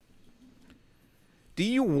Do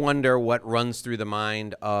you wonder what runs through the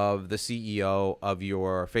mind of the CEO of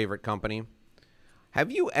your favorite company? Have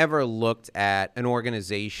you ever looked at an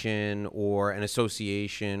organization or an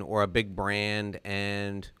association or a big brand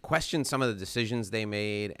and questioned some of the decisions they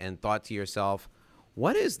made and thought to yourself,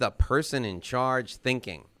 what is the person in charge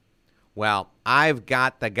thinking? Well, I've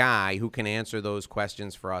got the guy who can answer those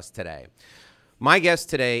questions for us today. My guest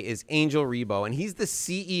today is Angel Ribo, and he's the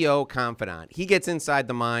CEO confidant. He gets inside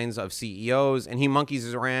the minds of CEOs, and he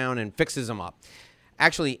monkeys around and fixes them up.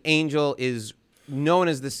 Actually, Angel is known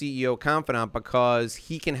as the CEO confidant because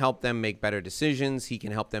he can help them make better decisions, he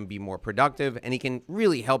can help them be more productive, and he can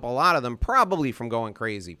really help a lot of them probably from going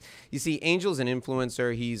crazy. You see, Angel's an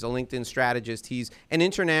influencer, he's a LinkedIn strategist, he's an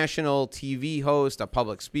international TV host, a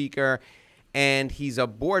public speaker, and he's a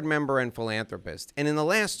board member and philanthropist. And in the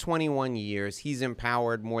last 21 years, he's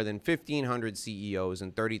empowered more than 1,500 CEOs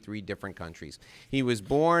in 33 different countries. He was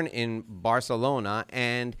born in Barcelona,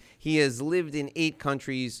 and he has lived in 8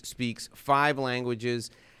 countries, speaks 5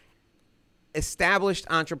 languages. Established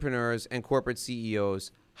entrepreneurs and corporate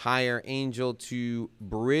CEOs hire Angel to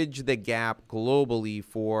bridge the gap globally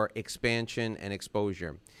for expansion and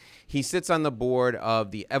exposure. He sits on the board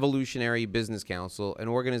of the Evolutionary Business Council, an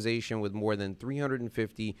organization with more than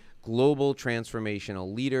 350 global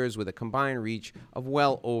transformational leaders with a combined reach of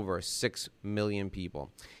well over 6 million people.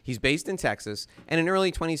 He's based in Texas, and in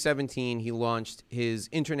early 2017, he launched his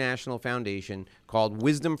international foundation called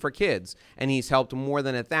Wisdom for Kids, and he's helped more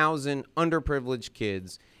than 1,000 underprivileged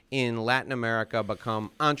kids in Latin America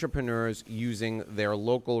become entrepreneurs using their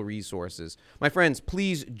local resources. My friends,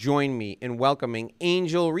 please join me in welcoming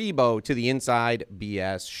Angel Ribo to the Inside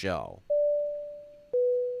BS show.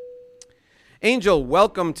 Angel,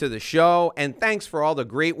 welcome to the show, and thanks for all the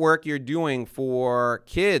great work you're doing for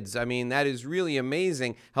kids. I mean, that is really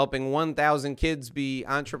amazing, helping 1,000 kids be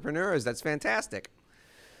entrepreneurs. That's fantastic.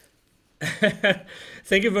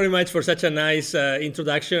 Thank you very much for such a nice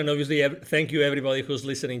introduction, and obviously thank you everybody who's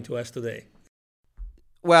listening to us today.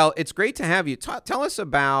 Well, it's great to have you. Tell us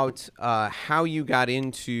about how you got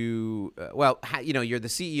into, you're the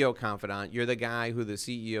CEO confidant. You're the guy who the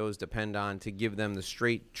CEOs depend on to give them the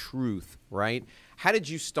straight truth, right? How did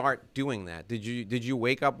you start doing that? Did you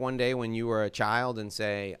wake up one day when you were a child and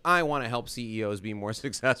say, I want to help CEOs be more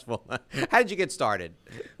successful? How did you get started?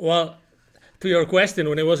 Well, to your question,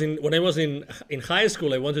 when I was in high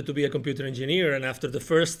school, I wanted to be a computer engineer, and after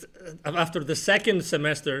the second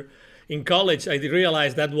semester in college, I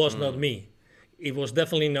realized that was not me. It was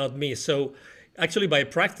definitely not me. So, actually, by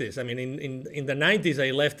practice, I mean, in the 90s,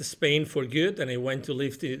 I left Spain for good, and I went to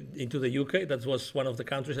live into the UK. That was one of the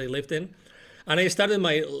countries I lived in, and I started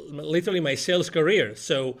my sales career.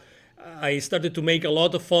 So, I started to make a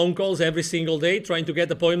lot of phone calls every single day, trying to get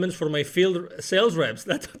appointments for my field sales reps.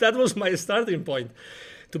 That was my starting point,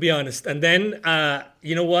 to be honest. And then,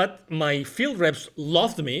 you know what? My field reps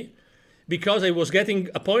loved me because I was getting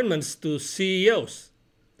appointments to CEOs.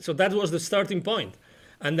 So that was the starting point.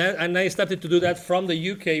 And I started to do that from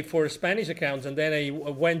the UK for Spanish accounts. And then I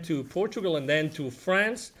went to Portugal, and then to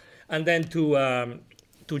France, and then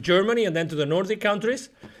to Germany, and then to the Nordic countries.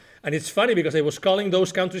 And it's funny because I was calling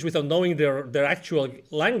those countries without knowing their actual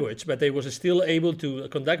language, but I was still able to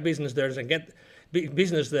conduct business there and get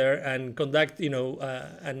business there and conduct,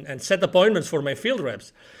 and set appointments for my field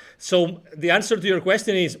reps. So the answer to your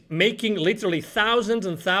question is making literally thousands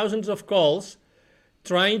and thousands of calls,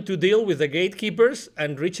 trying to deal with the gatekeepers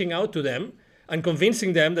and reaching out to them and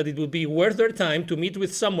convincing them that it would be worth their time to meet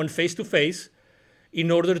with someone face to face in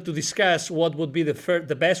order to discuss what would be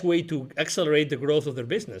the best way to accelerate the growth of their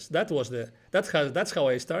business. That's how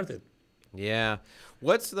I started. Yeah.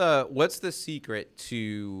 What's the secret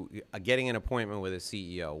to getting an appointment with a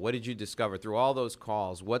CEO? What did you discover through all those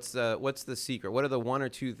calls? What's the secret? What are the 1 or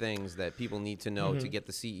 2 things that people need to know to get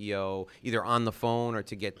the CEO either on the phone or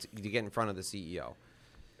to get in front of the CEO?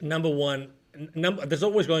 Number one, there's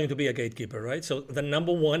always going to be a gatekeeper, right? So the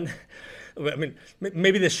number one, I mean,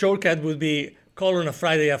 maybe the shortcut would be call on a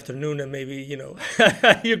Friday afternoon, and maybe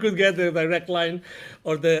you could get the direct line,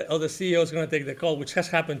 or the CEO is going to take the call, which has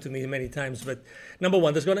happened to me many times. But number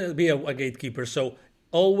one, there's going to be a gatekeeper. So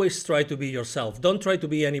always try to be yourself. Don't try to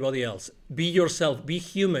be anybody else. Be yourself. Be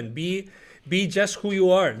human. Be just who you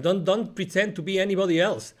are. Don't pretend to be anybody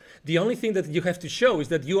else. The only thing that you have to show is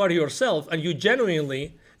that you are yourself, and you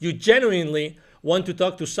genuinely want to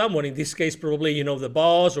talk to someone. In this case, probably the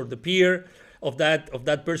boss or the peer of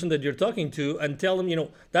that person that you're talking to, and tell them,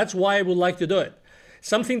 that's why I would like to do it.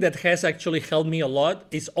 Something that has actually helped me a lot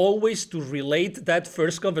is always to relate that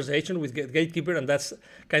first conversation with gatekeeper, and that's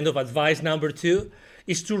kind of advice number 2,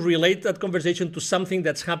 is to relate that conversation to something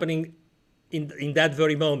that's happening in that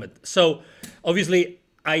very moment. So obviously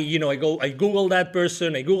I Google that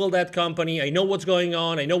person, I Google that company, I know what's going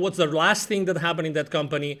on, I know what's the last thing that happened in that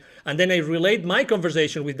company, and then I relate my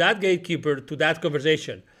conversation with that gatekeeper to that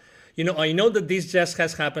conversation. I know that this just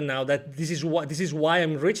has happened now, that this is why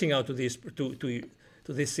I'm reaching out to this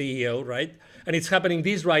CEO, right? And it's happening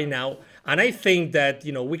this right now. And I think that,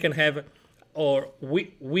 we can have, or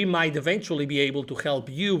we might eventually be able to help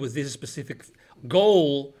you with this specific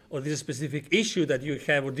goal or this specific issue that you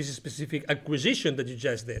have or this specific acquisition that you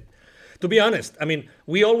just did. To be honest, I mean,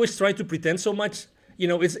 we always try to pretend so much.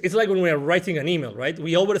 It's like when we are writing an email, right?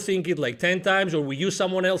 We overthink it like 10 times, or we use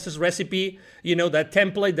someone else's recipe, that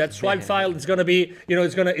template, that swipe file. It's gonna be,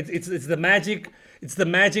 it's the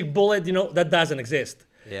magic bullet, that doesn't exist.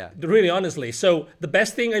 Yeah. Really, honestly. So the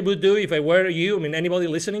best thing I would do if I were you, I mean, anybody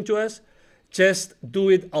listening to us, just do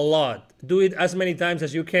it a lot. Do it as many times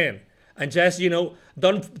as you can. And just,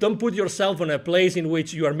 don't put yourself in a place in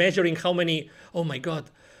which you are measuring how many, oh my God,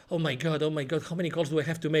 how many calls do I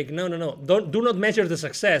have to make? No. Do not measure the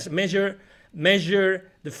success. Measure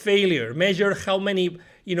the failure. Measure how many,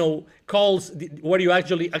 calls were you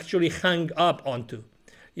actually hung up onto.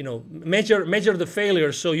 Measure the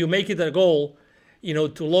failure, so you make it a goal,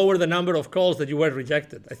 to lower the number of calls that you were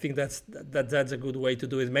rejected. I think that's a good way to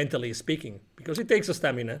do it, mentally speaking, because it takes a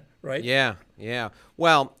stamina, right? Yeah.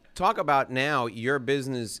 Well, talk about now your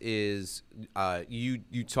business is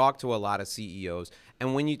you talk to a lot of CEOs,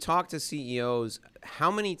 and when you talk to CEOs, how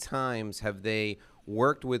many times have they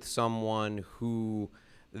worked with someone who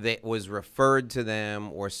that was referred to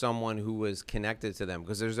them or someone who was connected to them?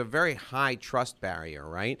 Because there's a very high trust barrier,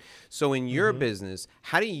 right? So in your business,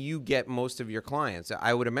 how do you get most of your clients?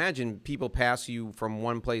 I would imagine people pass you from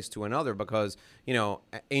one place to another because,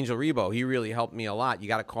 Angel Ribo, he really helped me a lot. You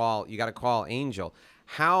got to call Angel.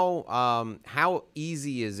 How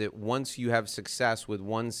easy is it once you have success with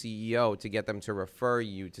one CEO to get them to refer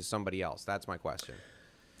you to somebody else? That's my question.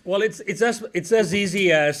 Well, it's as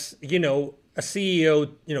easy as, a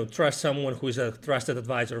CEO, trusts someone who is a trusted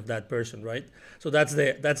advisor of that person, right? So that's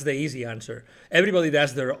the easy answer. Everybody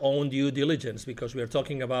does their own due diligence because we are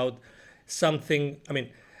talking about something. I mean,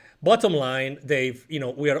 bottom line, Dave,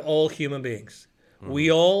 we are all human beings. Mm-hmm.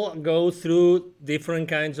 We all go through different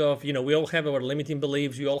kinds of, we all have our limiting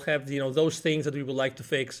beliefs. We all have, those things that we would like to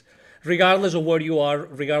fix. Regardless of where you are,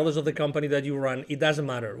 regardless of the company that you run, it doesn't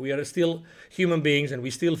matter. We are still human beings and we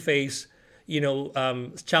still face,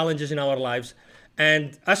 challenges in our lives.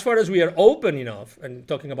 And as far as we are open enough, and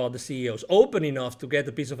talking about the CEOs, open enough to get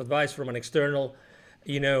a piece of advice from an external,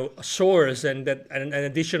 source and an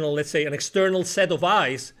additional, let's say, an external set of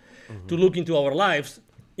eyes to look into our lives,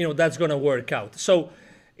 that's going to work out. So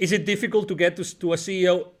is it difficult to get to a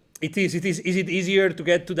CEO? It is. Is it easier to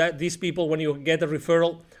get to these people when you get a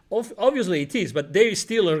referral? Obviously it is, but they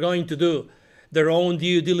still are going to do their own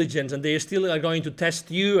due diligence, and they still are going to test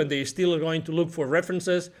you, and they still are going to look for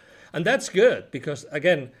references. And that's good because,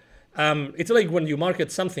 again, it's like when you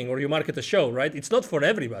market something or you market a show, right? It's not for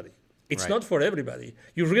everybody. It's not for everybody.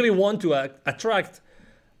 You really want to attract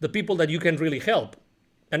the people that you can really help.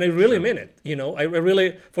 And I really mean it. I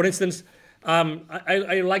really, for instance,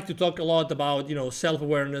 I like to talk a lot about,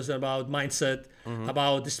 self-awareness, about mindset,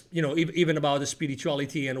 about this, even about the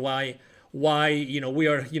spirituality and why, we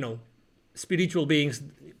are, spiritual beings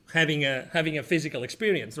having a physical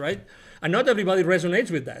experience, right? And not everybody resonates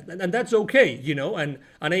with that, and that's okay,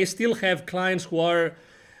 and I still have clients who are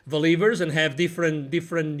believers and have different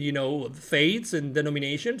faiths and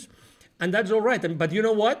denominations, and that's all right. But you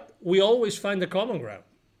know what? We always find the common ground.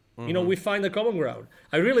 We find the common ground.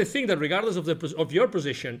 I really think that regardless of your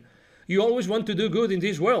position, you always want to do good in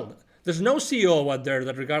this world. There's no CEO out there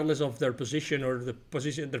that, regardless of their position or their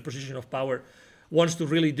position of power, wants to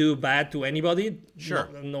really do bad to anybody. Sure.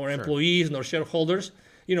 Nor employees, nor shareholders.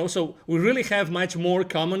 So we really have much more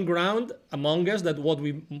common ground among us than what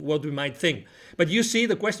we might think. But you see,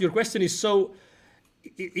 your question is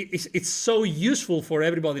it's so useful for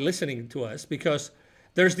everybody listening to us because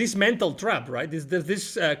there's this mental trap, right? There's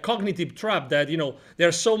this cognitive trap that,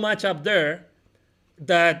 there's so much up there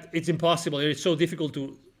that it's impossible. It's so difficult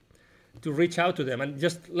to reach out to them. And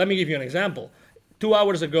just let me give you an example. 2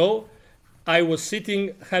 hours ago, I was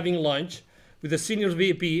sitting having lunch with a senior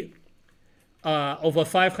VP of a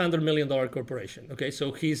 $500 million corporation. Okay,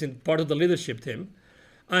 so he's in part of the leadership team.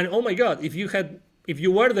 And oh my God, if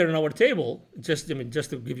you were there on our table, just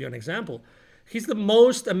to give you an example, he's the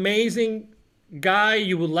most amazing guy.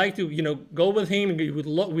 You would like to, go with him. We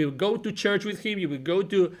would go to church with him. You would go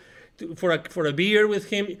to for a beer with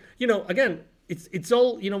him. Again, it's all,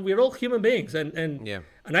 we're all human beings, and Yeah.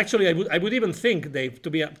 and actually I would even think, Dave, to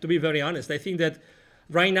be very honest, I think that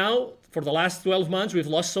right now for the last 12 months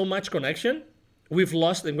we've lost so much connection. We've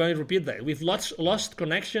lost. I'm going to repeat that. We've lost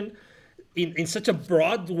connection in such a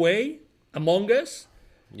broad way among us,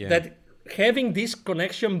 Yeah. that having this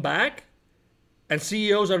connection back, and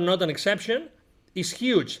CEOs are not an exception, is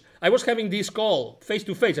huge. I was having this call face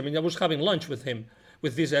to face. I mean, I was having lunch with him,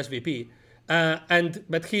 with this SVP,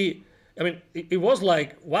 but it was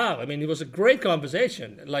like, wow. I mean, it was a great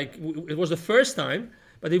conversation. Like, it was the first time,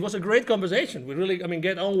 but it was a great conversation. We really,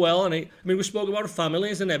 get on well, and we spoke about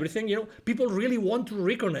families and everything. People really want to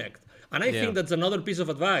reconnect, and I think that's another piece of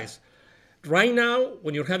advice. Right now,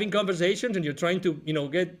 when you're having conversations and you're trying to,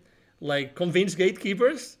 get convince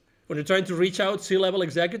gatekeepers, when you're trying to reach out C-level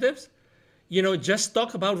executives, just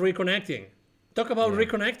talk about reconnecting. Talk about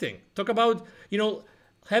reconnecting. Talk about,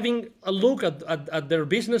 having a look at their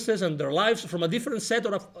businesses and their lives from a different set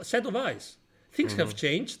of eyes. Things have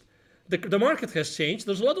changed. The market has changed.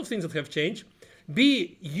 There's a lot of things that have changed.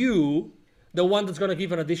 Be you the one that's going to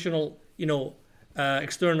give an additional,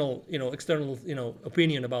 external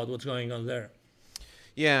opinion about what's going on there.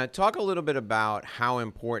 Yeah, talk a little bit about how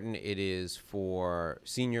important it is for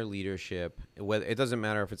senior leadership. Whether it doesn't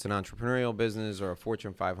matter if it's an entrepreneurial business or a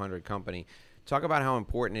Fortune 500 company. Talk about how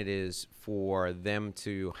important it is for them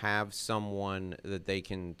to have someone that they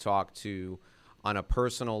can talk to on a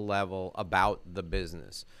personal level about the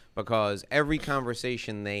business, because every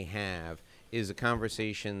conversation they have is a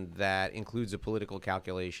conversation that includes a political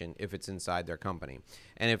calculation if it's inside their company.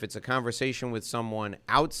 And if it's a conversation with someone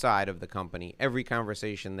outside of the company, every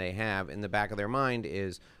conversation they have in the back of their mind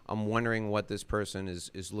is, I'm wondering what this person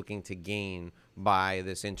is looking to gain by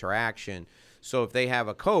this interaction. So if they have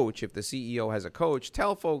a coach, if the CEO has a coach,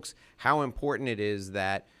 tell folks how important it is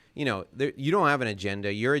that, you don't have an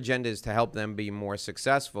agenda. Your agenda is to help them be more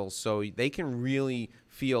successful so they can really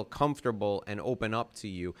feel comfortable and open up to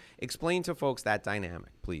you. Explain to folks that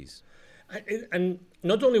dynamic, please. And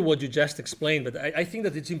not only what you just explained, but I think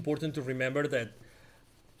that it's important to remember that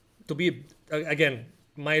again,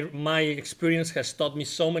 my experience has taught me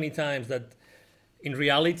so many times that in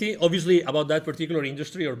reality, obviously about that particular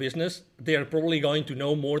industry or business, they are probably going to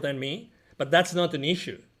know more than me, but that's not an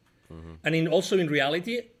issue. And also in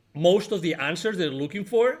reality, most of the answers they're looking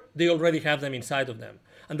for, they already have them inside of them.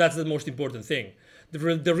 And that's the most important thing.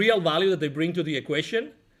 The real value that they bring to the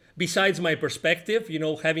equation, besides my perspective,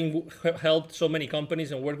 having helped so many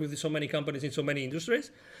companies and worked with so many companies in so many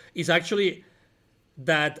industries, is actually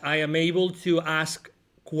that I am able to ask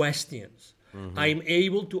questions. I'm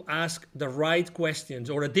able to ask the right questions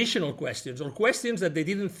or additional questions or questions that they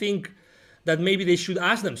didn't think that maybe they should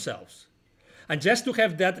ask themselves. And just to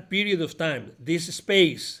have that period of time, this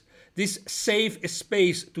space, this safe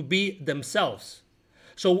space to be themselves.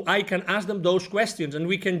 So I can ask them those questions and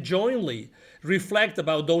we can jointly reflect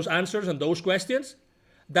about those answers and those questions.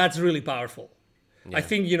 That's really powerful. Yeah. I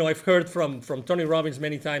think, I've heard from Tony Robbins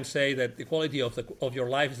many times say that the quality of your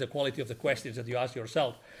life is the quality of the questions that you ask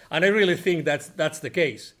yourself. And I really think that's the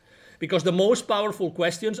case. Because the most powerful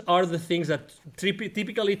questions are the things that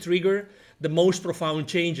typically trigger the most profound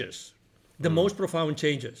changes. Most profound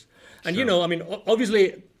changes. And, sure.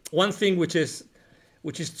 Obviously, one thing which is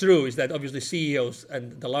true is that obviously CEOs,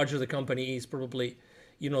 and the larger the company is, probably,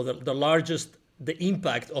 the largest the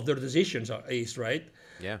impact of their decisions is, right?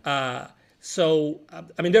 Yeah. So,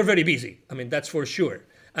 they're very busy. That's for sure.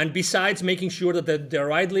 And besides making sure that they're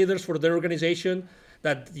right leaders for their organization,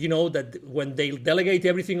 that, that when they delegate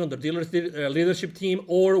everything on the leadership team,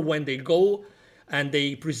 or when they go and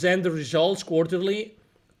they present the results quarterly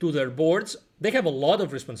to their boards, they have a lot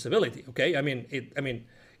of responsibility. Okay,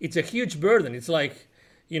 it's a huge burden. It's like,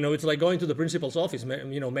 it's like going to the principal's office,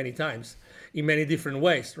 many times in many different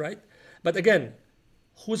ways, right? But again,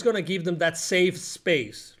 who's going to give them that safe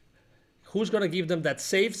space? Who's going to give them that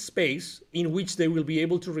safe space in which they will be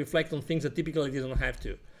able to reflect on things that typically they don't have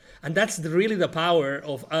to? And that's really the power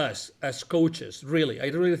of us as coaches, really. I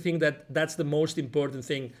really think that that's the most important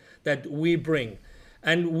thing that we bring.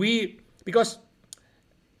 And because,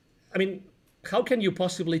 how can you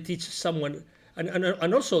possibly teach someone?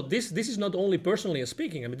 And also, this is not only personally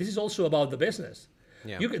speaking. This is also about the business.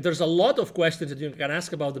 Yeah. There's a lot of questions that you can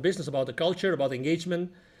ask about the business, about the culture, about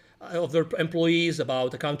engagement of their employees,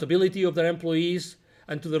 about accountability of their employees,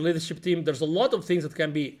 and to the leadership team. There's a lot of things that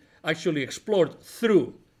can be actually explored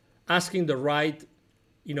through asking the right,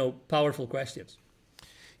 powerful questions.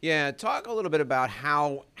 Yeah, talk a little bit about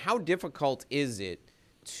how difficult is it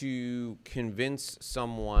to convince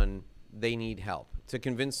someone they need help, to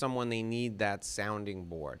convince someone they need that sounding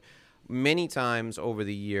board. many times over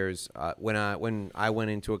the years, when I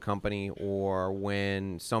went into a company or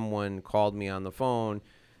when someone called me on the phone,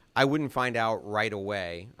 I wouldn't find out right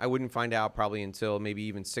away. I wouldn't find out probably until maybe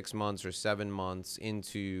even 6 months or 7 months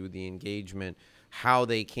into the engagement how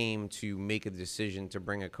they came to make a decision to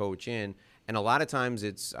bring a coach in. And a lot of times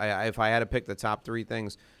it's, if I had to pick the top 3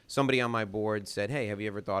 things, somebody on my board said, hey, have you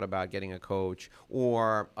ever thought about getting a coach?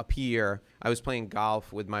 Or a peer. I was playing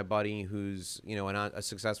golf with my buddy who's, a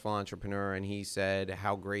successful entrepreneur, and he said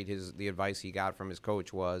how great the advice he got from his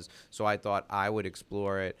coach was. So I thought I would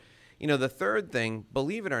explore it. The third thing,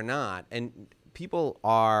 believe it or not, and people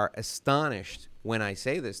are astonished when I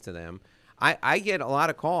say this to them, I get a lot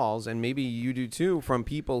of calls, and maybe you do too, from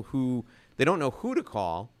people who they don't know who to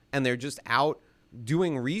call, and they're just out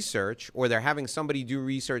doing research, or they're having somebody do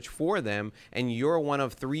research for them, and you're one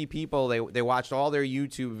of 3 people. They watched all their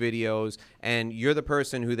YouTube videos, and you're the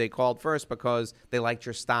person who they called first because they liked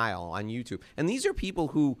your style on YouTube. And these are people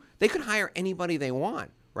who they could hire anybody they want.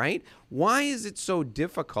 Right? Why is it so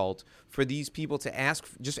difficult for these people to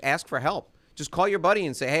just ask for help? Just call your buddy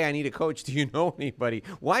and say, hey, I need a coach. Do you know anybody?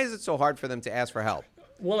 Why is it so hard for them to ask for help?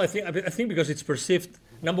 Well, I think because it's perceived,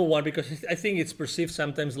 number one, because I think it's perceived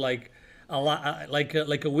sometimes like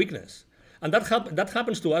a weakness. And that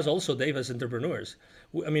happens to us also, Dave, as entrepreneurs.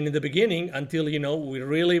 I mean, in the beginning, until, we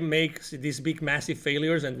really make these big, massive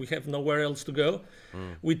failures and we have nowhere else to go,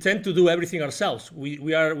 we tend to do everything ourselves.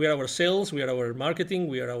 We are our sales, we are our marketing,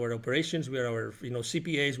 we are our operations, we are our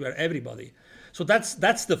CPAs, we are everybody. So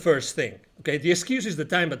that's the first thing. Okay, the excuse is the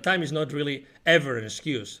time, but time is not really ever an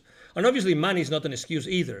excuse. And obviously, money is not an excuse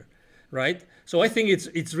either, right? So I think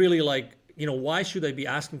it's really like, why should I be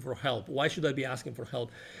asking for help? Why should I be asking for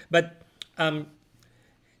help? But I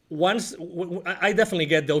definitely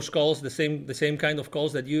get those calls, the same kind of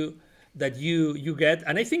calls that you get,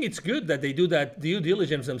 and I think it's good that they do that due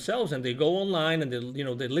diligence themselves, and they go online and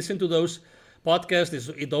they listen to those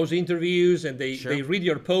podcasts, those interviews, and they read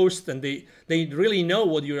your posts, and they really know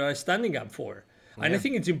what you are standing up for. Yeah. And I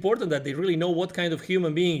think it's important that they really know what kind of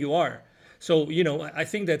human being you are. So I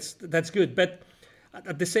think that's good. But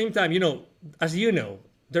at the same time, as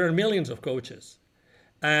there are millions of coaches.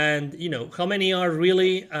 And how many are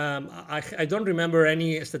really? I don't remember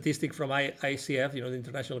any statistic from ICF, the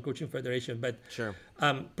International Coaching Federation, but sure.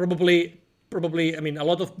 Probably. I mean, a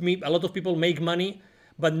lot of people make money,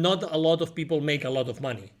 but not a lot of people make a lot of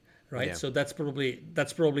money, right? Yeah. So that's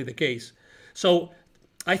probably the case. So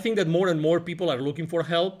I think that more and more people are looking for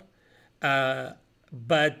help,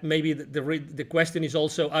 but maybe the question is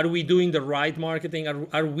also: are we doing the right marketing?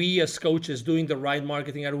 Are we as coaches doing the right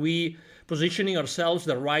marketing? Are we positioning ourselves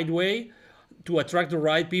the right way to attract the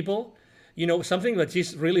right people? Something that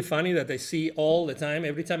is really funny that I see all the time,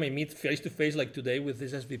 every time I meet face to face, like today with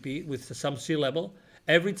this SVP, with some C-level,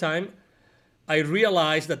 every time I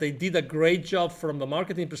realize that they did a great job from the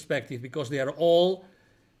marketing perspective, because they are all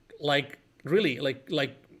really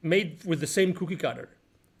made with the same cookie cutter,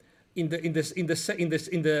 in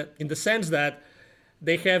the sense that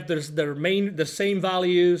they have the same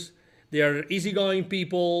values. They are easygoing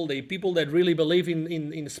people. They people that really believe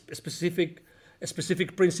in specific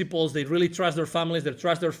principles. They really trust their families. They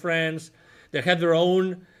trust their friends. They have their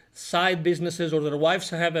own side businesses, or their wives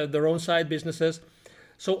have their own side businesses.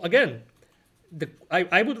 So again,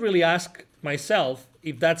 I would really ask myself,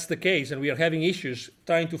 if that's the case and we are having issues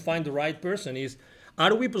trying to find the right person,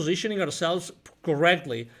 are we positioning ourselves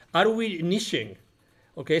correctly? Are we niching?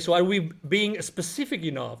 Okay, so are we being specific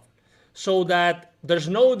enough so that there's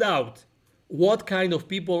no doubt what kind of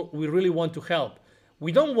people we really want to help?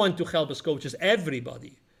 We don't want to help as coaches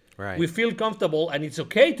everybody. Right. We feel comfortable, and it's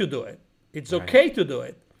okay to do it. It's okay to do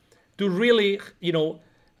it, to really,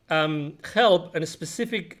 help a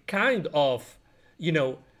specific kind of,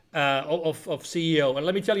 of CEO. And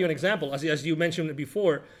let me tell you an example. As you mentioned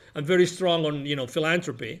before, I'm very strong on,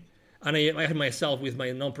 philanthropy, and I myself with my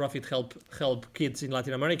nonprofit help kids in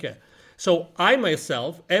Latin America. So I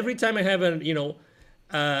myself, every time I have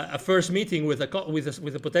a first meeting with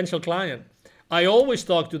a potential client, I always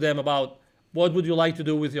talk to them about what would you like to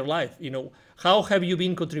do with your life. How have you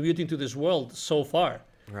been contributing to this world so far?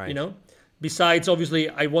 Right. Besides, obviously,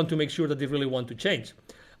 I want to make sure that they really want to change,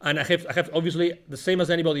 and I have obviously the same as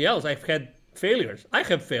anybody else. I've had failures. I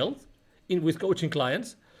have failed with coaching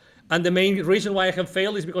clients. And the main reason why I have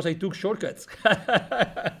failed is because I took shortcuts.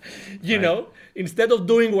 Instead of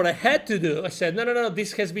doing what I had to do, I said, no,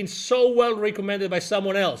 this has been so well recommended by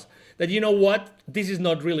someone else that, this is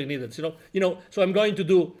not really needed. So I'm going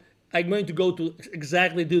to go to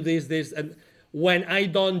exactly do this. And when I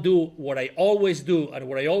don't do what I always do and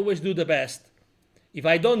what I always do the best, if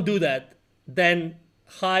I don't do that, then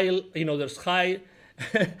high, there's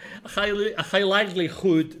a high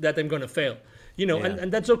likelihood that I'm going to fail.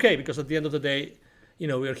 And that's okay, because at the end of the day,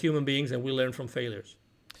 we're human beings and we learn from failures.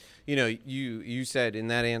 You said in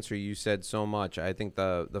that answer, you said so much. I think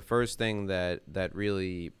the first thing that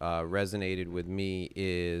really resonated with me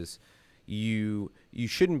is you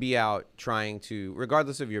shouldn't be out trying to,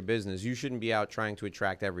 regardless of your business, you shouldn't be out trying to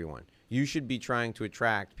attract everyone. You should be trying to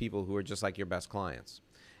attract people who are just like your best clients.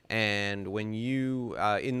 And when you,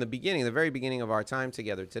 in the very beginning of our time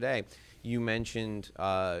together today, you mentioned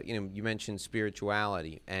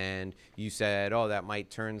spirituality, and you said, oh, that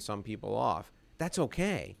might turn some people off. That's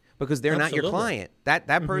okay, because they're not your client. That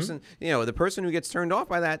person, the person who gets turned off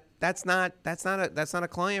by that's not a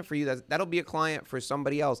client for you. That'll be a client for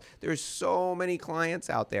somebody else. There's so many clients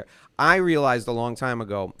out there. I realized a long time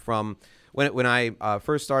ago, from when I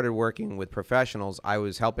first started working with professionals, I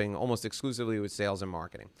was helping almost exclusively with sales and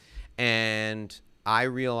marketing, and I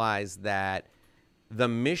realized that the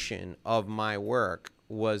mission of my work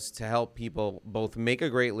was to help people both make a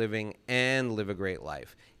great living and live a great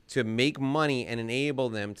life, to make money and enable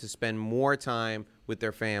them to spend more time with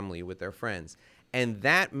their family, with their friends. And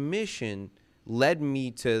that mission led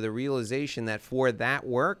me to the realization that for that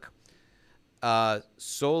work,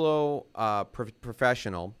 solo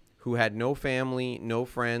professional who had no family, no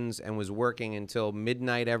friends, and was working until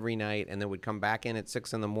midnight every night and then would come back in at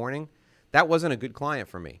 6 a.m, that wasn't a good client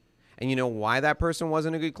for me. And you know why that person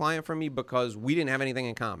wasn't a good client for me? Because we didn't have anything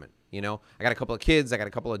in common. I got a couple of kids, I got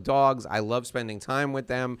a couple of dogs, I love spending time with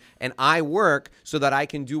them, and I work so that I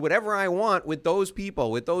can do whatever I want with those people,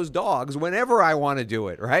 with those dogs, whenever I want to do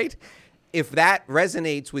it, right? If that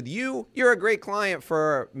resonates with you, you're a great client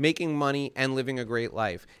for making money and living a great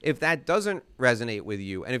life. If that doesn't resonate with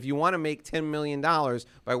you, and if you want to make $10 million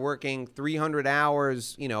by working 300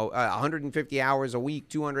 hours, 150 hours a week,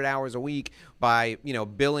 200 hours a week, by,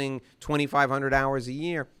 billing 2,500 hours a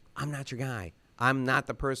year, I'm not your guy. I'm not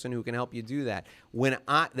the person who can help you do that.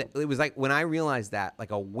 It was like when I realized that, like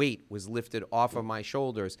a weight was lifted off of my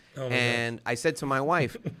shoulders. Oh my and gosh. I said to my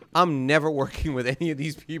wife, I'm never working with any of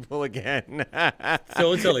these people again.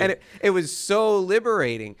 Totally. And it was so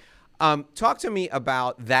liberating. Talk to me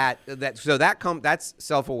about that. That's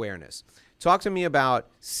self-awareness. Talk to me about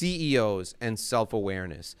CEOs and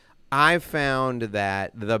self-awareness. I've found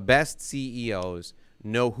that the best CEOs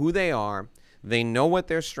know who they are, they know what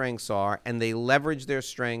their strengths are, and they leverage their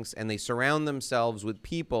strengths, and they surround themselves with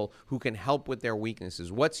people who can help with their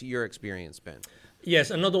weaknesses. What's your experience been?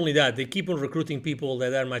 Yes, and not only that, they keep on recruiting people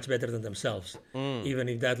that are much better than themselves, even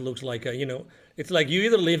if that looks like it's like you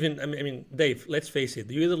either live in. I mean, Dave, let's face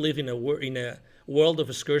it, you either live in a world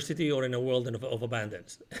of scarcity or in a world of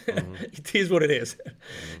abundance. It is what it is.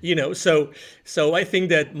 So I think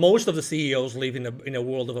that most of the CEOs live in a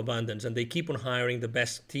world of abundance, and they keep on hiring the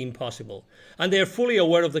best team possible, and they are fully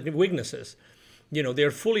aware of the weaknesses.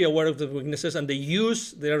 They're fully aware of the weaknesses, and they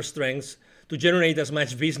use their strengths to generate as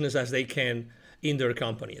much business as they can in their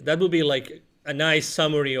company. That would be like a nice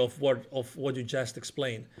summary of what you just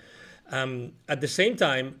explained. At the same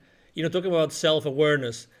time, talking about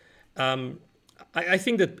self-awareness, I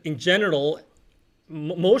think that in general,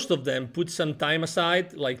 most of them put some time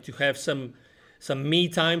aside, like to have some me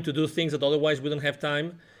time to do things that otherwise we don't have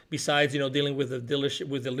time. Besides, dealing with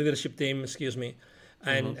the leadership team,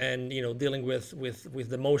 and dealing with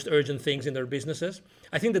the most urgent things in their businesses.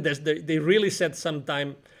 I think that they really set some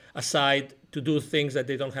time aside to do things that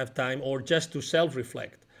they don't have time, or just to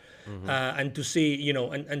self-reflect, and to see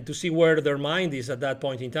and to see where their mind is at that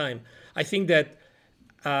point in time. I think that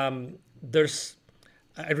there's.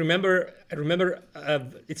 I remember.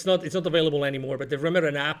 It's not available anymore, but I remember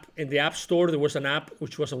an app in the App Store. There was an app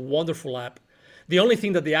which was a wonderful app. The only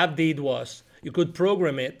thing that the app did was you could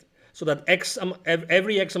program it so that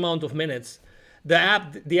every X amount of minutes, the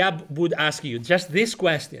app would ask you just this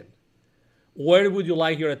question: where would you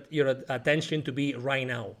like your attention to be right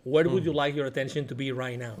now? Where would you like your attention to be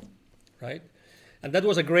right now? Right? And that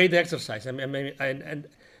was a great exercise. And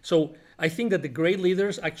so I think that the great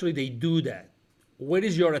leaders, actually, they do that. Where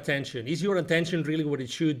is your attention? Is your attention really what it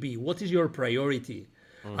should be? What is your priority?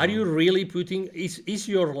 Are you really is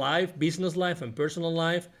your life, business life and personal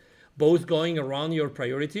life, both going around your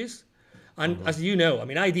priorities? And as you know,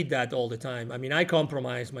 I did that all the time. I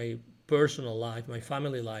compromised my personal life, my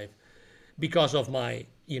family life, because of my,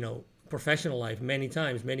 professional life many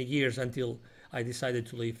times, many years, until I decided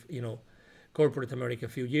to leave, corporate America a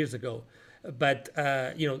few years ago. But,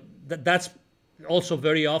 that's also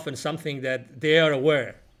very often something that they are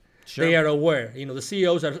aware. Sure. They are aware. The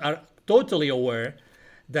CEOs are totally aware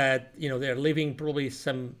that, they're living probably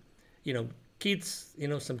some, kids,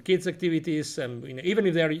 some kids activities, even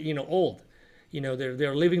if they're, old,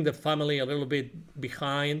 they're leaving the family a little bit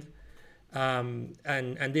behind,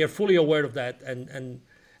 and they are fully aware of that, and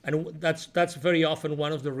that's very often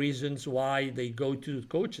one of the reasons why they go to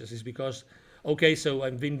coaches is because, okay, so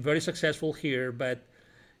I've been very successful here, but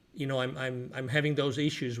I'm having those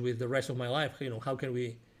issues with the rest of my life.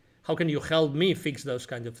 How can you help me fix those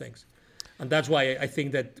kind of things? And that's why I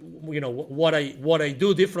think that what I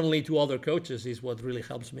do differently to other coaches is what really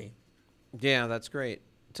helps me. Yeah, that's great.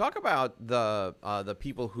 Talk about the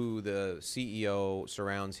people who the CEO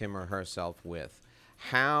surrounds him or herself with.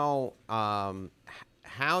 How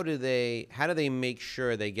do they make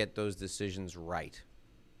sure they get those decisions right?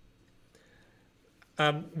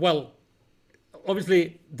 Well,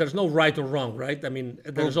 obviously, there's no right or wrong, right? I mean,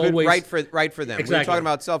 there's Well, always right for them. Exactly. We're talking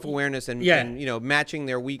about self-awareness and matching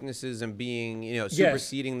their weaknesses and being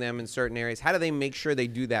superseding them in certain areas. How do they make sure they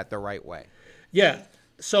do that the right way? Yeah.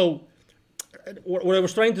 So what I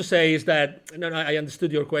was trying to say is that, no, I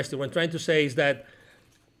understood your question. What I'm trying to say is that,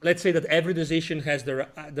 let's say that every decision has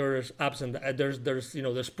there's ups and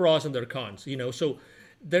there's pros and there's cons. So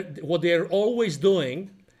what they're always doing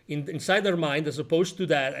inside their mind, as opposed to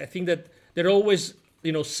that, I think that they're always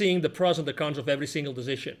seeing the pros and the cons of every single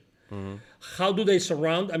decision. Mm-hmm. How do they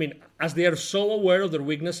surround? I mean, as they are so aware of their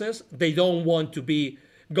weaknesses, they don't want to be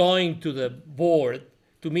going to the board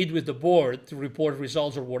to meet with the board to report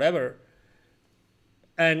results or whatever,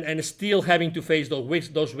 and still having to face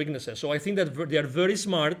those weaknesses. So I think that they are very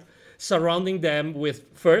smart surrounding them with,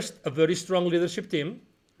 first, a very strong leadership team,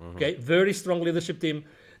 okay, very strong leadership team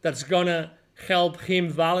that's gonna help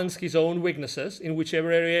him balance his own weaknesses in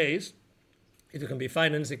whichever area it is. It can be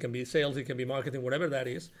finance, it can be sales, it can be marketing, whatever that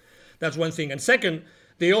is. That's one thing. And second,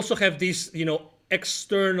 they also have these,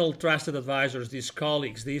 external trusted advisors, these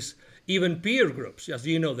colleagues, these even peer groups. As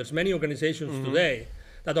you know, there's many organizations today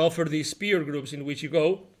that offer these peer groups in which you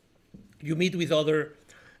go, you meet with other,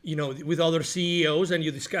 with other CEOs, and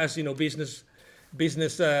you discuss,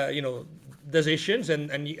 business, decisions, and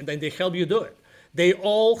then they help you do it. They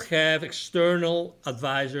all have external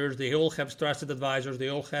advisors. They all have trusted advisors. They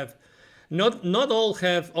all have, not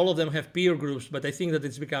all of them have peer groups, but I think that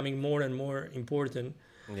it's becoming more and more important.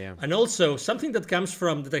 Yeah. And also something that comes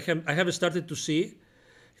from that I have started to see,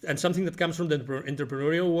 and something that comes from the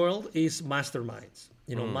entrepreneurial world is masterminds.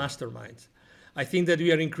 Masterminds. I think that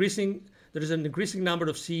there is an increasing number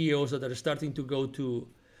of CEOs that are starting to go to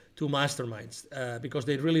masterminds because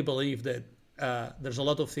they really believe that there's a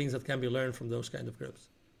lot of things that can be learned from those kind of groups.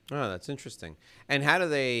 Oh, that's interesting. And how do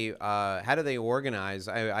they organize?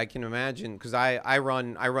 I can imagine, because I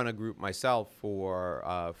run a group myself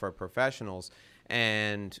for professionals,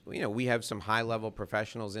 and we have some high level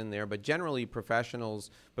professionals in there, but generally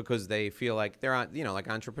professionals, because they feel like they're on, like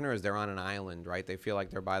entrepreneurs, they're on an island, right? They feel like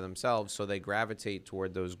they're by themselves, so they gravitate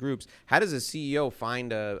toward those groups. How does a CEO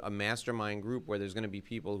find a mastermind group where there's going to be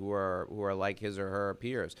people who are like his or her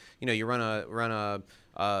peers? You run a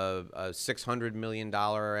 $600 million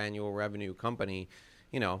annual revenue company.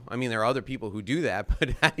 There are other people who do that, but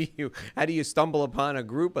how do you stumble upon a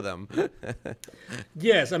group of them?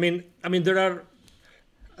 Yes, I mean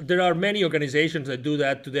there are many organizations that do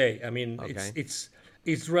that today. I mean, okay.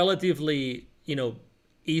 It's relatively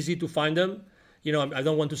easy to find them. I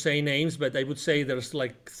don't want to say names, but I would say there's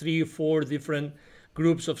like 3 or 4 different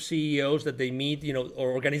groups of CEOs that they meet, or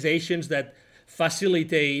organizations that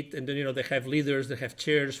facilitate, and then they have leaders, they have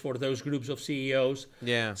chairs for those groups of CEOs.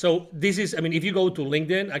 Yeah. So this is, if you go to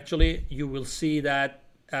LinkedIn, actually you will see that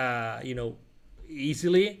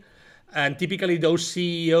easily, and typically those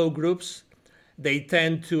CEO groups, they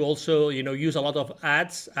tend to also use a lot of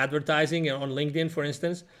advertising on LinkedIn, for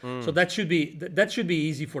instance. So that should be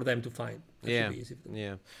easy for them to find. Yeah.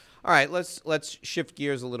 All right, let's shift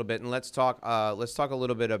gears a little bit, and let's talk a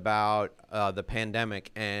little bit about the pandemic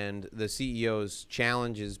and the CEO's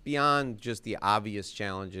challenges beyond just the obvious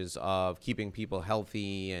challenges of keeping people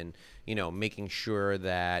healthy and making sure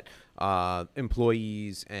that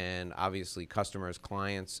employees and obviously customers,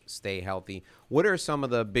 clients stay healthy. What are some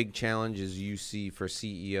of the big challenges you see for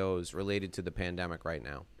CEOs related to the pandemic right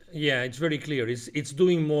now? Yeah, it's very clear. It's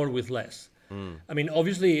doing more with less.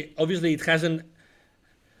 Obviously it hasn't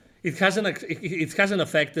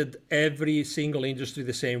affected every single industry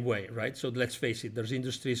the same way, right? So let's face it, there's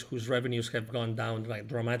industries whose revenues have gone down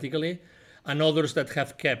dramatically, and others that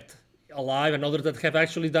have kept alive, and others that have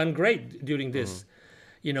actually done great during this,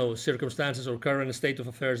 circumstances or current state of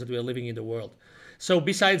affairs that we are living in the world. So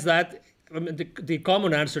besides that, the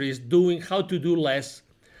common answer is how to do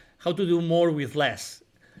more with less.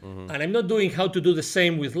 And I'm not doing how to do the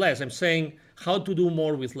same with less. I'm saying how to do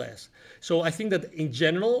more with less. So I think that in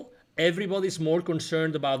general, everybody's more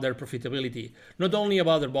concerned about their profitability, not only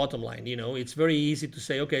about their bottom line. It's very easy to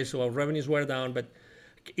say, okay, so our revenues were down, but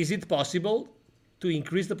is it possible to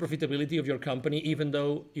increase the profitability of your company even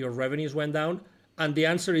though your revenues went down? And the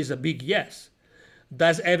answer is a big yes.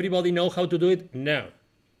 Does everybody know how to do it?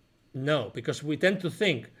 No, because we tend to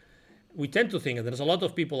think, and there's a lot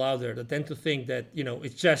of people out there that tend to think that,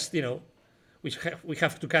 it's just, we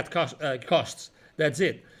have to cut costs. That's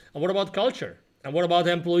it. And what about culture? And what about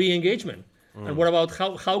employee engagement? And what about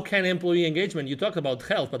how can employee engagement? You talked about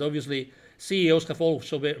health, but obviously CEOs have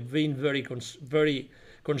also been very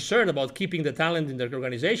concerned about keeping the talent in their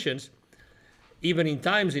organizations, even in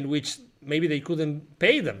times in which maybe they couldn't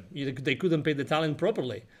pay them. They couldn't pay the talent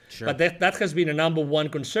properly. Sure. But that has been a number one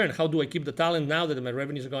concern. How do I keep the talent now that my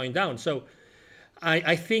revenues are going down? So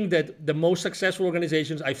I think that the most successful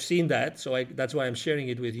organizations, I've seen that, so that's why I'm sharing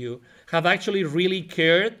it with you, have actually really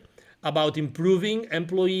cared about improving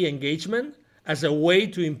employee engagement as a way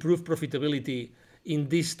to improve profitability in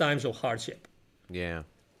these times of hardship. Yeah.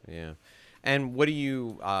 And what are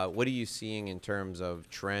you seeing in terms of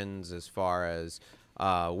trends as far as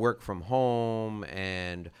work from home,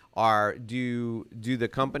 and do the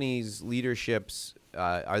company's leaderships,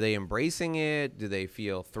 are they embracing it? Do they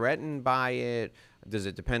feel threatened by it? Does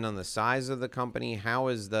it depend on the size of the company? How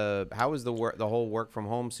is the whole work from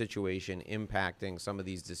home situation impacting some of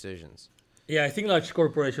these decisions? Yeah, I think large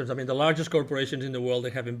corporations, the largest corporations in the world,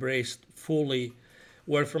 they have embraced fully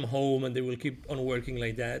work from home, and they will keep on working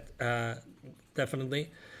like that,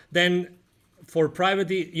 definitely. Then for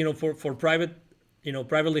privately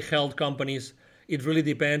held companies, it really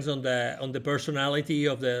depends on the personality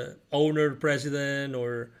of the owner, president,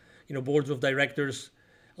 or boards of directors,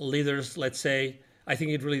 leaders, let's say. I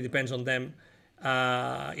think it really depends on them.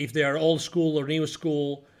 If they are old school or new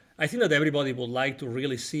school, I think that everybody would like to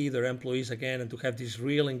really see their employees again and to have this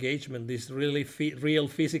real engagement, this really real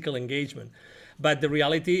physical engagement. But the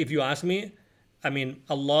reality, if you ask me,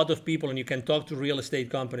 a lot of people, and you can talk to real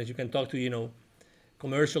estate companies, you can talk to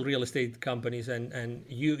commercial real estate companies, and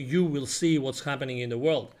you will see what's happening in the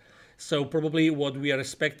world. So probably what we are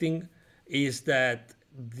expecting is that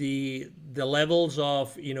the levels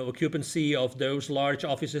of occupancy of those large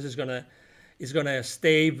offices is gonna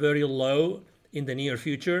stay very low in the near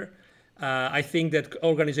future. I think that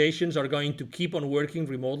organizations are going to keep on working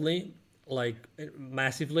remotely, like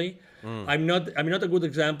massively. I'm not a good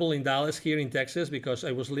example in Dallas here in Texas, because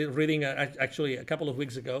I was reading actually a couple of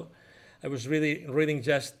weeks ago. I was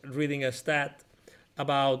reading a stat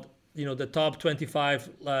about the top 25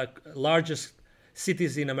 largest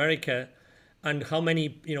cities in America, and how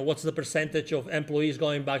many what's the percentage of employees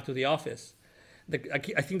going back to the office. I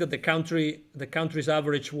think that the country's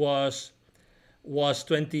average was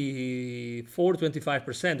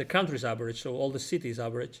 24-25%. The country's average, so all the cities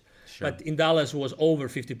average. Sure. But in Dallas was over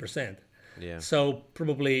 50%. Yeah. So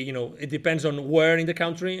probably it depends on where in the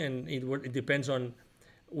country, and it depends on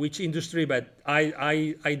which industry, but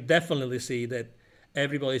I definitely see that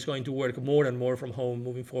everybody's going to work more and more from home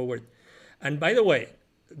moving forward. And by the way,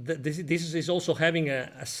 this is also having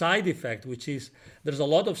a side effect, which is there's a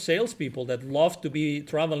lot of salespeople that love to be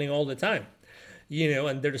traveling all the time,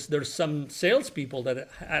 and there's some salespeople that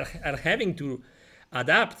are having to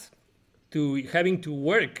adapt to having to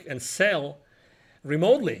work and sell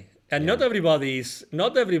remotely. And not everybody is.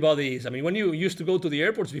 When you used to go to the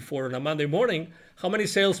airports before on a Monday morning, how many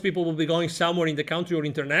salespeople will be going somewhere in the country or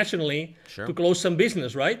internationally to close some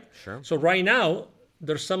business, right? Sure. So right now,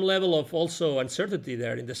 there's some level of also uncertainty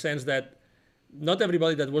there, in the sense that not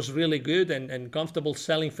everybody that was really good and comfortable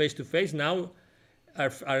selling face-to-face now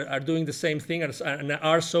are doing the same thing and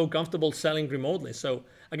are so comfortable selling remotely. So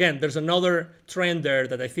again, there's another trend there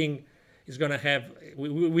that I think is going to have,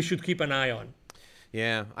 we should keep an eye on.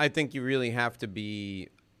 Yeah, I think you really have to be,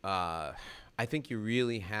 I think you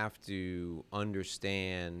really have to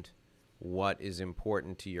understand what is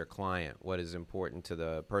important to your client, what is important to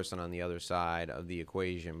the person on the other side of the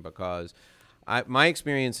equation, because my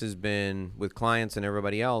experience has been with clients and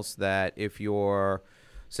everybody else that if you're,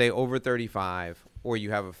 say, over 35 or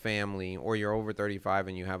you have a family, or you're over 35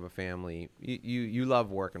 and you have a family, you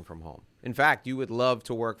love working from home. In fact, you would love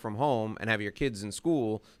to work from home and have your kids in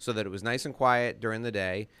school so that it was nice and quiet during the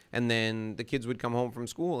day, and then the kids would come home from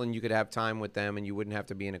school and you could have time with them and you wouldn't have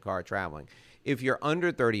to be in a car traveling. If you're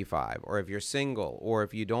under 35, or if you're single, or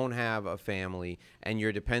if you don't have a family and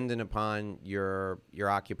you're dependent upon your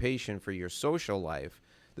occupation for your social life,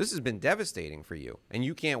 This has been devastating for you. And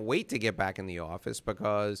you can't wait to get back in the office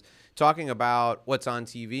because talking about what's on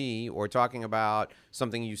TV or talking about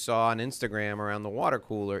something you saw on Instagram around the water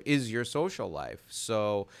cooler is your social life.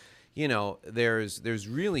 So, there's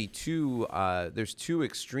really two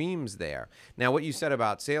extremes there. Now, what you said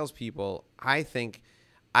about salespeople, I think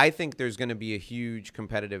there's going to be a huge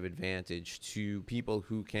competitive advantage to people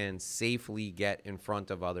who can safely get in front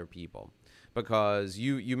of other people, because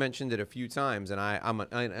you mentioned it a few times, and I'm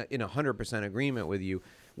in 100% agreement with you.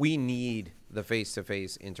 We need the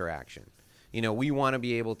face-to-face interaction. We want to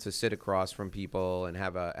be able to sit across from people and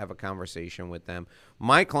have a conversation with them.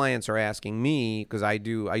 My clients are asking me, because I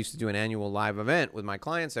used to do an annual live event with my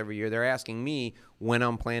clients every year. They're asking me when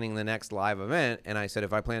I'm planning the next live event. And I said,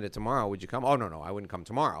 if I planned it tomorrow, would you come? Oh, no, I wouldn't come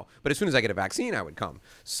tomorrow. But as soon as I get a vaccine, I would come.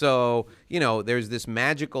 So, there's this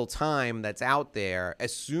magical time that's out there.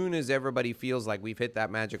 As soon as everybody feels like we've hit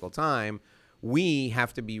that magical time, we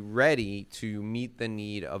have to be ready to meet the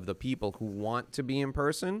need of the people who want to be in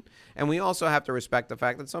person. And we also have to respect the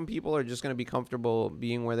fact that some people are just going to be comfortable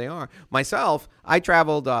being where they are. Myself, I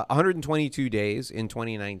traveled 122 days in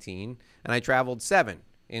 2019, and I traveled 7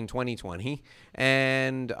 in 2020.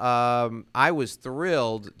 And I was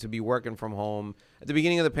thrilled to be working from home. At the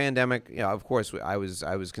beginning of the pandemic, of course, I was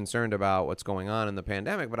concerned about what's going on in the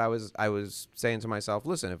pandemic, but I was saying to myself,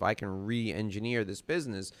 listen, if I can re-engineer this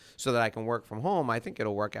business so that I can work from home, I think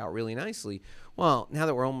it'll work out really nicely. Well, now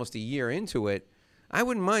that we're almost a year into it, I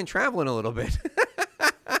wouldn't mind traveling a little bit.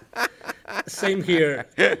 Same here,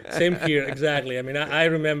 exactly. I mean, I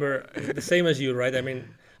remember the same as you, right? I mean,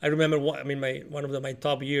 I remember one of my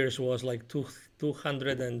top years was like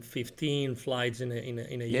 215 flights in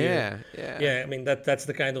a year. Yeah. I mean, that's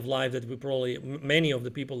the kind of life that we probably, many of the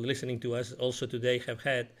people listening to us also today have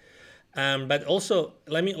had. But also,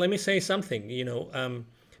 let me say something.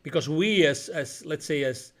 Because we as let's say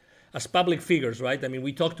as public figures, right? I mean,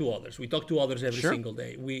 we talk to others. We talk to others every single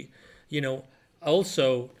day. We,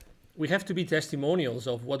 also we have to be testimonials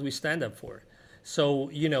of what we stand up for. So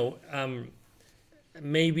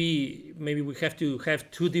maybe we have to have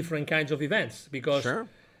two different kinds of events because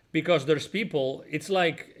there's people. It's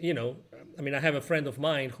like I mean, I have a friend of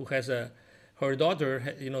mine who has her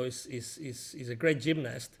daughter is a great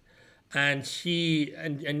gymnast, and she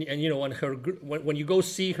and her when you go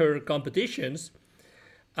see her competitions,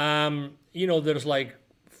 there's like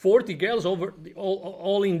 40 girls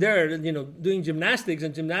all in there doing gymnastics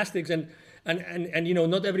and not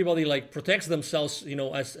everybody like protects themselves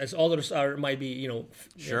as others might be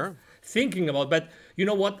thinking about. But you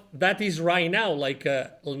know what, that is right now like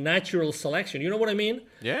a natural selection, you know what I mean?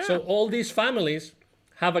 So all these families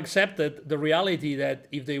have accepted the reality that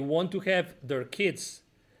if they want to have their kids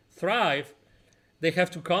thrive, they have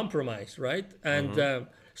to compromise, right? And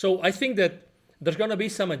so I think that there's going to be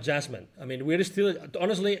some adjustment. I mean,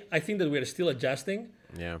 honestly, I think that we're still adjusting.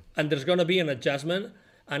 And there's going to be an adjustment.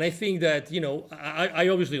 And I think that, I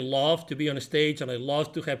obviously love to be on a stage, and I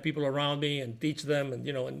love to have people around me and teach them and,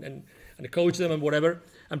 and coach them and whatever.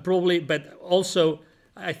 And probably, but also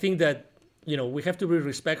I think that, we have to be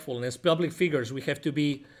respectful. And as public figures, we have to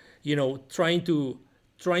be, trying to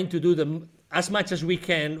do them as much as we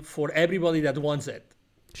can for everybody that wants it.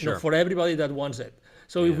 For everybody that wants it.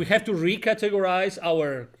 So if we have to recategorize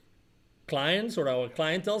our clients or our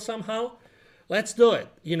clientele somehow, let's do it.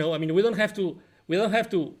 I mean, we don't have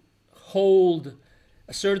to hold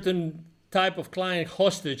a certain type of client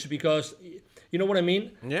hostage because, you know what I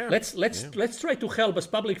mean? Let's try to help as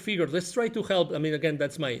public figures. Let's try to help. I mean, again,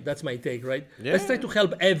 that's my take, right? Let's try to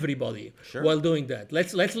help everybody while doing that.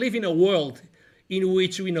 Let's live in a world in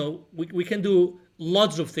which we can do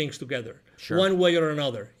lots of things together, one way or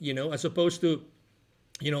another. As opposed to,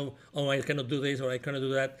 oh, I cannot do this or I cannot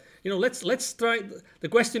do that. Let's try. The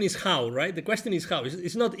question is how, right? The question is how.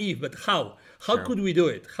 It's not if, but how. How could we do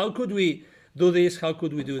it? How could we do this? How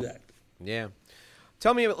could we do that? Yeah.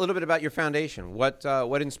 Tell me a little bit about your foundation. What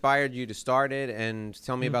inspired you to start it, and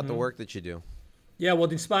tell me about the work that you do. Yeah,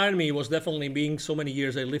 what inspired me was definitely being so many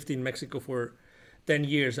years. I lived in Mexico for 10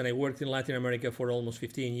 years, and I worked in Latin America for almost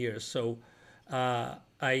 15 years. So I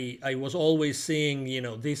was always seeing,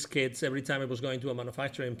 these kids every time I was going to a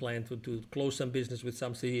manufacturing plant to close some business with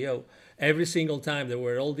some CEO. Every single time there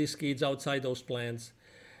were all these kids outside those plants,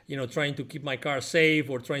 trying to keep my car safe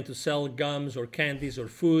or trying to sell gums or candies or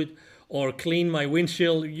food or clean my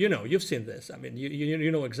windshield. You've seen this. I mean,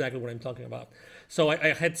 you know exactly what I'm talking about. So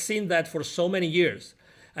I had seen that for so many years.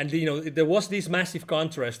 And, there was this massive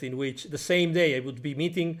contrast in which the same day I would be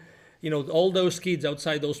meeting all those kids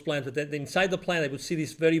outside those plants. But inside the plant, I would see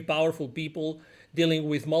these very powerful people dealing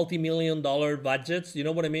with multi-million-dollar budgets. You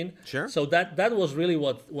know what I mean? Sure. So that was really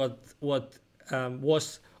what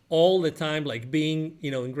was all the time like being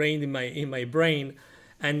ingrained in my brain.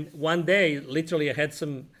 And one day, literally, I had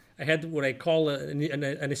what I call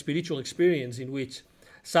a spiritual experience in which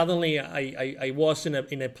suddenly I was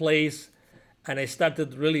in a place, and I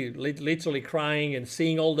started really literally crying and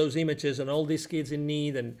seeing all those images and all these kids in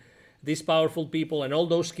need and these powerful people and all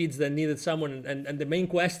those kids that needed someone. And the main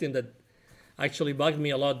question that actually bugged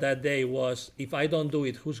me a lot that day was, if I don't do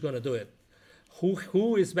it, who's going to do it?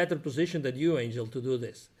 Who is better positioned than you, Angel, to do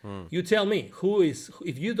this? You tell me,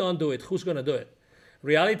 if you don't do it, who's going to do it?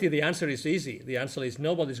 Reality, the answer is easy. The answer is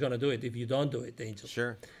nobody's going to do it if you don't do it, Angel.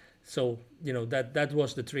 Sure. So, that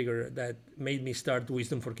was the trigger that made me start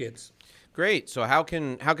Wisdom for Kids. Great. So how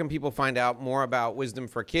can people find out more about Wisdom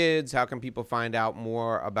for Kids? How can people find out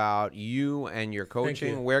more about you and your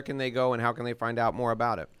coaching? Thank you. Where can they go, and how can they find out more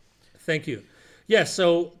about it? Thank you. Yes,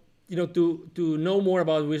 so to know more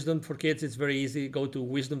about Wisdom for Kids, it's very easy. Go to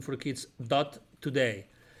wisdomforkids.today.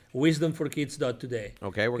 Wisdomforkids.today.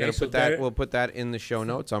 Okay, we're going to put that. We'll put that in the show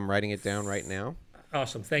notes. I'm writing it down right now.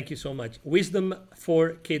 Awesome. Thank you so much.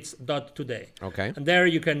 Wisdomforkids.today. Okay. And there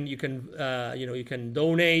you can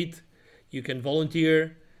donate, you can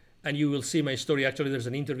volunteer, and you will see my story. Actually, there's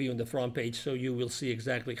an interview on the front page, so you will see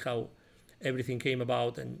exactly how everything came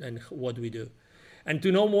about and what we do. And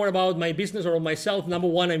to know more about my business or myself, number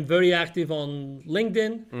one, I'm very active on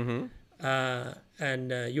LinkedIn. Mm-hmm.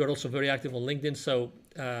 And you're also very active on LinkedIn. So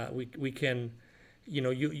we can,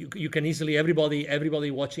 you can easily,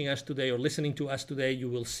 everybody watching us today or listening to us today, you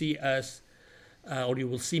will see us or you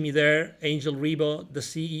will see me there, Angel Ribo, the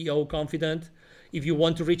CEO Confident. If you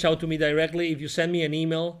want to reach out to me directly, if you send me an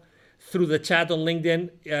email through the chat on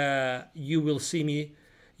LinkedIn, you will see me.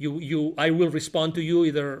 I will respond to you,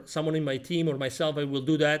 either someone in my team or myself. I will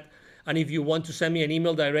do that. And if you want to send me an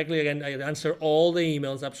email directly, again, I answer all the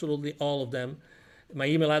emails, absolutely all of them. My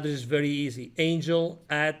email address is very easy,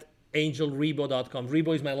 angel@angelribo.com.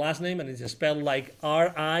 Ribo is my last name, and it's spelled like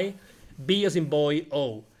R-I-B as in boy,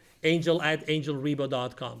 O.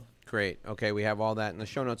 Angel@angelribo.com. Great. Okay, we have all that in the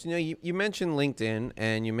show notes. You mentioned LinkedIn,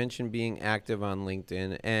 and you mentioned being active on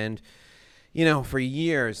LinkedIn. And, for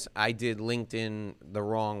years, I did LinkedIn the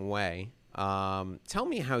wrong way. Tell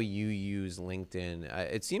me how you use LinkedIn.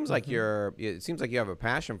 It seems like it seems like you have a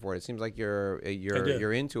passion for it. It seems like you're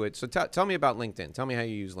into it. So tell me about LinkedIn. Tell me how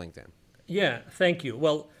you use LinkedIn. Yeah, thank you.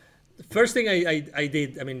 Well, the first thing I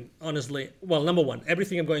did, honestly, number one,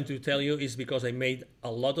 everything I'm going to tell you is because I made a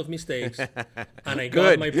lot of mistakes and I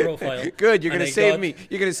got my profile. Good. You're going to save me.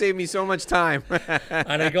 You're going to save me so much time.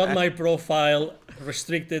 And I got my profile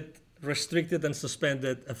restricted and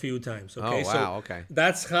suspended a few times. Okay. Oh, wow. Okay.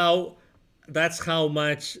 That's how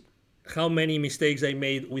many mistakes I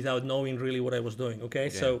made without knowing really what I was doing. Okay.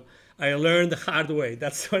 Yeah. So I learned the hard way.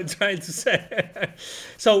 That's what I'm trying to say.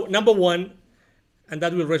 So number one, and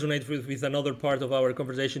that will resonate with another part of our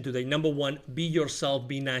conversation today. Number one, be yourself,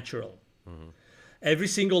 be natural. Mm-hmm. Every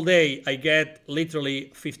single day, I get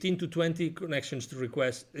literally 15 to 20 connections to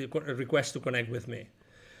requests to connect with me.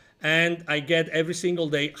 And I get every single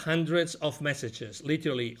day hundreds of messages,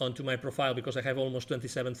 literally, onto my profile because I have almost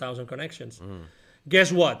 27,000 connections. Mm.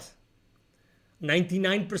 Guess what?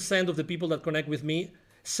 99% of the people that connect with me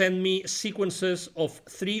send me sequences of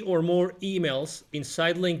 3 or more emails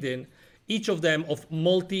inside LinkedIn, each of them of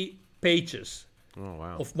multi-pages. Oh,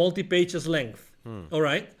 wow. Of multi-pages length. All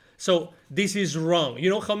right? So this is wrong.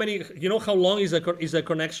 You know how long is a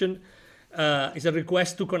connection? Is a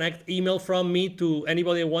request to connect email from me to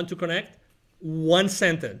anybody I want to connect? 1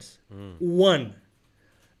 sentence. One.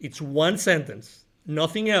 It's 1 sentence.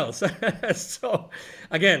 Nothing else. So,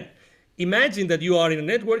 again, imagine that you are in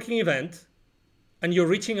a networking event and you're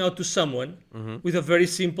reaching out to someone with a very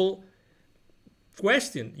simple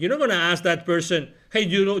question. You're not going to ask that person, hey,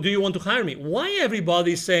 do you want to hire me? Why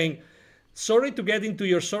everybody is saying, sorry to get into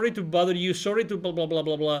your, sorry to bother you, sorry to blah, blah, blah,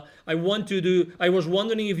 blah, blah. I was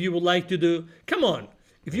wondering if you would like to do. Come on.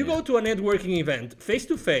 If you go to a networking event,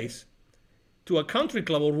 face-to-face, to a country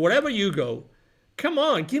club or wherever you go, come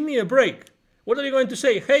on, give me a break. What are you going to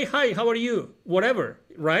say? Hey, hi, how are you? Whatever,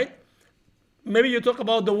 right? Maybe you talk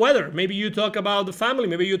about the weather. Maybe you talk about the family.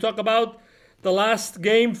 Maybe you talk about the last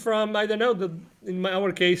game from, I don't know, in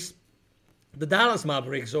our case, the Dallas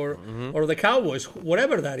Mavericks or the Cowboys,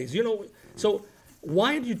 whatever that is. So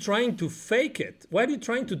why are you trying to fake it? Why are you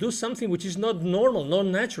trying to do something which is not normal, not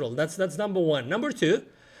natural? That's number one. Number two,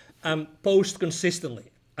 post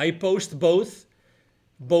consistently. I post both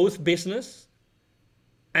business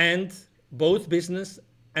and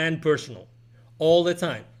and personal all the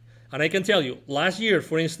time. And I can tell you, last year,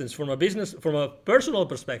 for instance, from a personal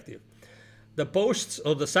perspective, the posts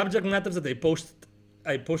or the subject matters that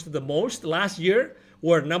I posted the most last year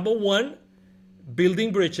were number one,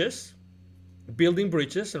 building bridges and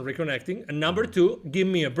reconnecting, and number two, give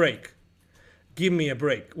me a break. Give me a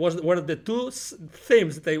break. Were the two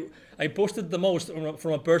themes that I posted the most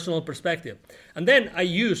from a personal perspective. And then I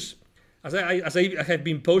use, as I have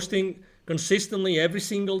been posting consistently every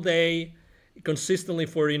single day, consistently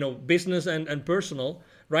for business and personal.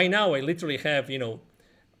 Right now, I literally have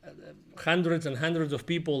hundreds and hundreds of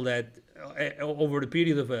people that over the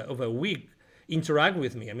period of a week interact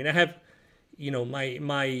with me. I mean, I have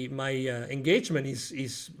my engagement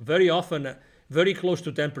is very often very close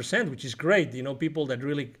to 10%, which is great. People that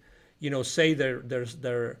really say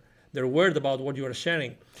their word about what you are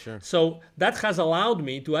sharing. Sure. So that has allowed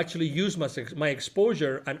me to actually use my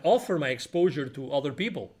exposure and offer my exposure to other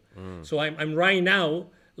people. So I'm right now,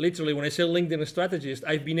 literally, when I say LinkedIn strategist,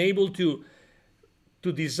 I've been able to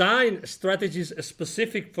design strategies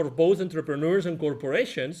specific for both entrepreneurs and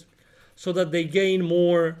corporations so that they gain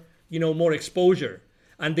more exposure.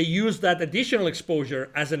 And they use that additional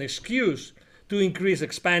exposure as an excuse to increase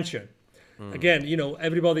expansion. Again,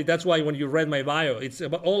 everybody, that's why when you read my bio, it's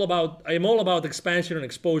all about expansion and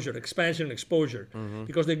exposure,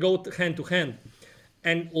 because they go hand to hand.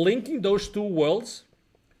 And linking those two worlds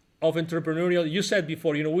of entrepreneurial, you said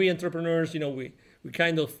before, we entrepreneurs, we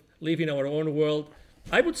kind of live in our own world.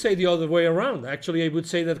 I would say the other way around. Actually, I would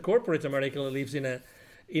say that corporate America lives in a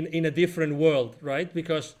different world, right?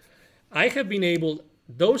 Because I have been able,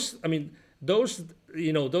 those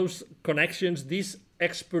connections, this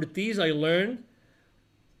expertise I learned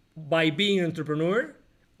by being an entrepreneur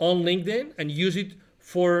on LinkedIn and use it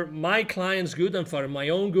for my clients' good and for my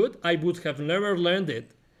own good. I would have never learned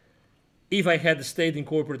it if I had stayed in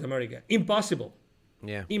corporate America. Impossible.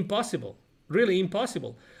 Yeah. Impossible. Really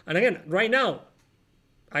impossible. And again, right now,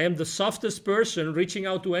 I am the softest person reaching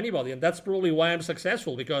out to anybody. And that's probably why I'm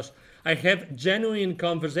successful, because I have genuine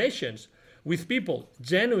conversations with people,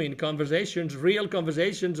 genuine conversations, real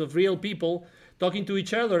conversations of real people talking to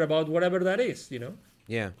each other about whatever that is,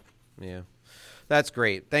 Yeah. That's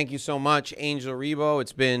great. Thank you so much, Angel Ribo.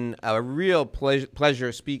 It's been a real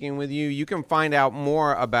pleasure speaking with you. You can find out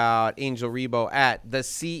more about Angel Ribo at The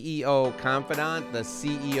CEO Confidant,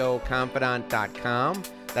 theceoconfidant.com.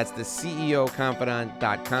 That's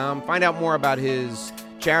theceoconfidant.com. Find out more about his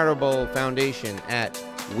charitable foundation at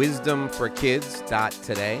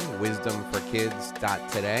wisdomforkids.today,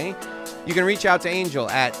 wisdomforkids.today. You can reach out to Angel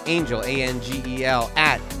at Angel, A-N-G-E-L,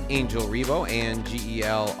 at Angel Ribo,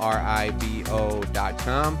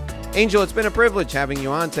 ANGELRIBO.com. Angel, it's been a privilege having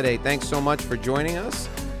you on today. Thanks so much for joining us.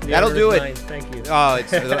 That'll do it. Mine. Thank you. Oh,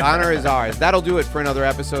 the honor is ours. That'll do it for another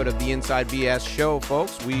episode of the Inside BS Show,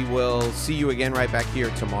 folks. We will see you again right back here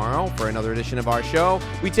tomorrow for another edition of our show.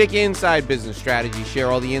 We take you inside business strategy,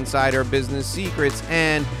 share all the insider business secrets,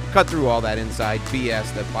 and cut through all that inside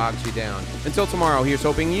BS that bogs you down. Until tomorrow, here's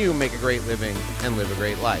hoping you make a great living and live a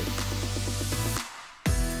great life.